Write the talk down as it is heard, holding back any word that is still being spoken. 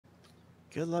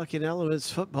Good luck in Elements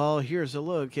football. Here's a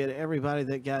look at everybody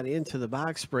that got into the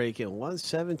box break in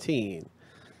 117.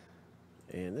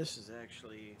 And this is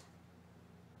actually,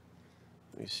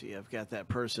 let me see, I've got that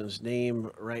person's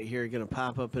name right here going to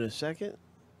pop up in a second.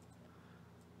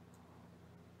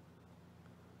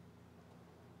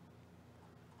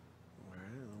 All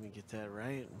right, let me get that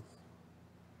right.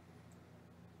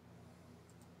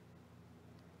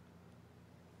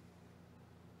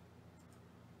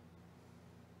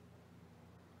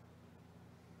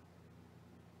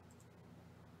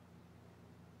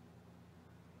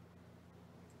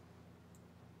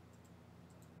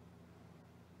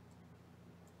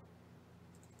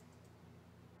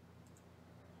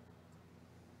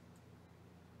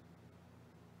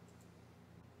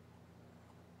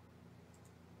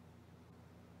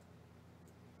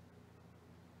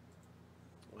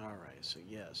 All right, so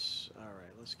yes. All right,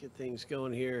 let's get things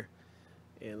going here,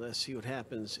 and let's see what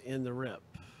happens in the rip.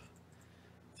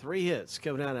 3 hits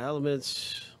coming out of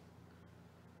Elements.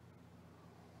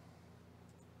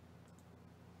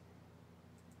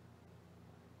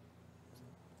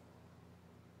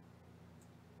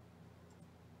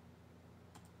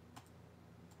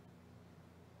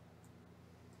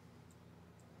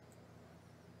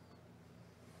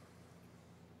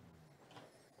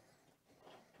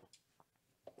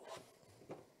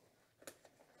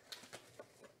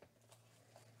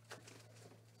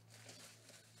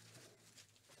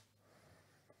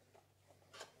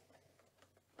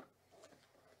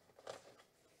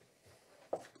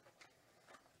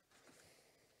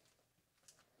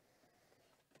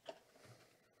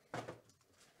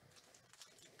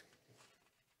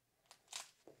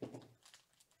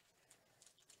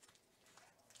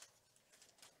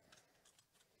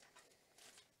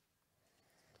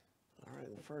 All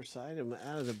right, the first item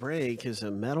out of the break is a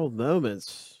Metal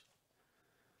Moments.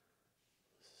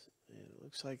 It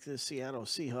looks like the Seattle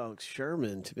Seahawks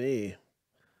Sherman to me.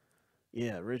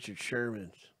 Yeah, Richard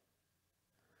Sherman.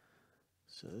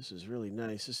 So this is really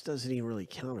nice. This doesn't even really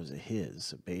count as a hit.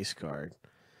 It's a base card.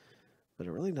 But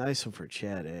a really nice one for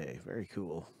Chad A. Very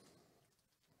cool.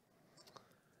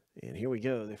 And here we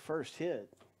go. The first hit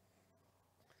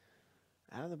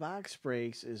out of the box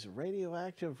breaks is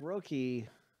radioactive rookie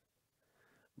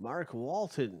Mark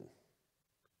Walton.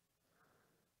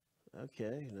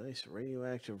 Okay, nice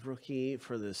radioactive rookie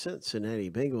for the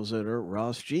Cincinnati Bengals owner,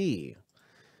 Ross G.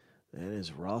 That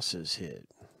is Ross's hit.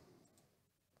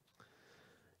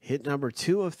 Hit number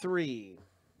 2 of 3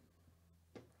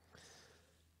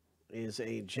 is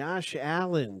a Josh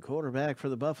Allen, quarterback for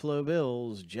the Buffalo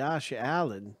Bills. Josh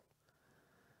Allen.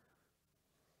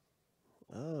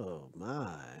 Oh,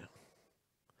 my.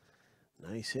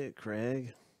 Nice hit,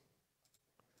 Craig.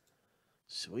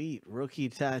 Sweet. Rookie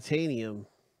titanium.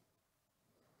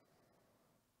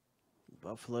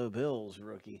 Buffalo Bills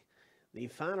rookie. The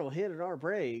final hit in our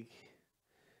break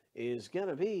is going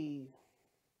to be...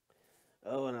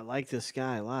 Oh, and I like this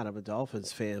guy a lot. I'm a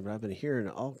Dolphins fan, but I've been hearing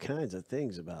all kinds of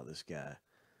things about this guy.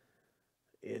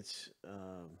 It's...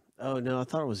 oh, no, I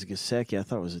thought it was a Gesicki. I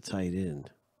thought it was a tight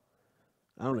end.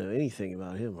 I don't know anything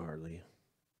about him hardly.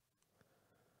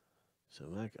 So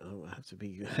I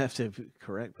have to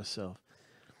correct myself.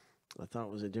 I thought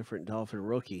it was a different Dolphin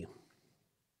rookie.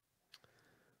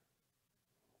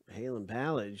 Halen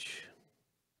Ballage,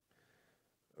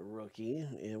 a rookie.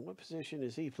 And what position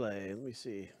does he play? Let me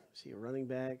see. Is he a running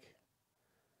back?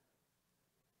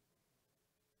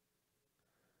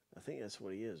 I think that's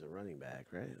what he is, a running back,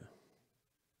 right?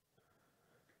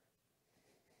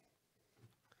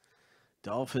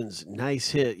 Dolphins, nice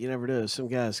hit. You never know. Some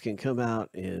guys can come out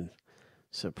and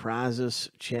surprise us.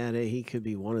 Chad A, he could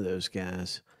be one of those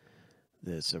guys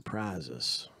that surprise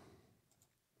us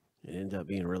and end up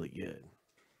being really good.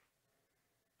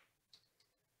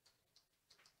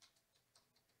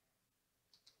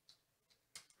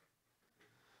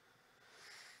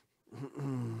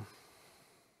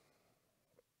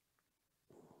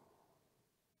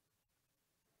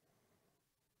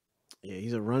 Yeah,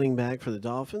 he's a running back for the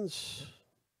Dolphins.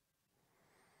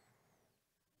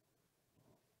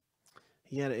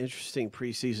 He had an interesting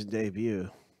preseason debut.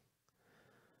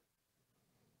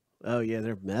 Oh, yeah,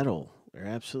 they're metal. They're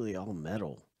absolutely all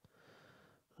metal.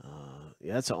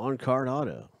 Yeah, that's an on-card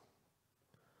auto.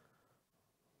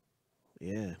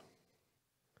 Yeah.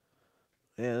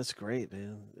 Yeah, that's great,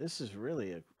 man. This is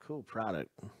really a cool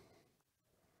product.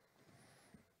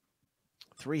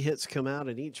 3 hits come out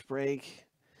in each break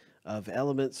of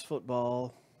Elements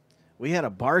football. We had a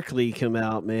Barkley come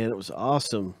out, man. It was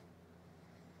awesome.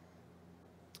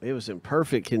 It was in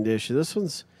perfect condition. This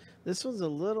one's a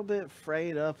little bit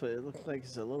frayed up. It looks like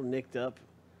it's a little nicked up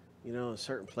you know, in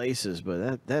certain places.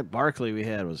 But that Barkley we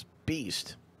had was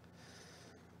beast.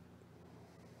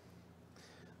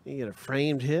 You get a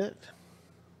framed hit.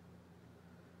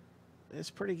 It's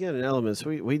pretty good in Elements.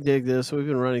 We dig this. We've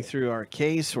been running through our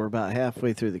case. We're about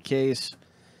halfway through the case.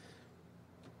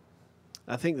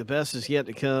 I think the best is yet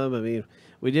to come. I mean,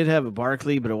 we did have a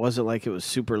Barkley, but it wasn't like it was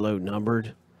super low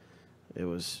numbered. It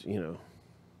was, you know,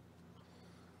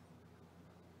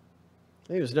 I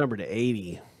think it was numbered to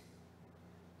 80.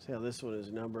 See how this one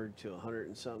is numbered to 100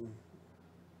 and something?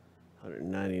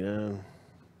 199.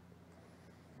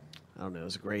 I don't know.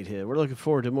 It's a great hit. We're looking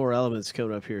forward to more Elements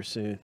coming up here soon.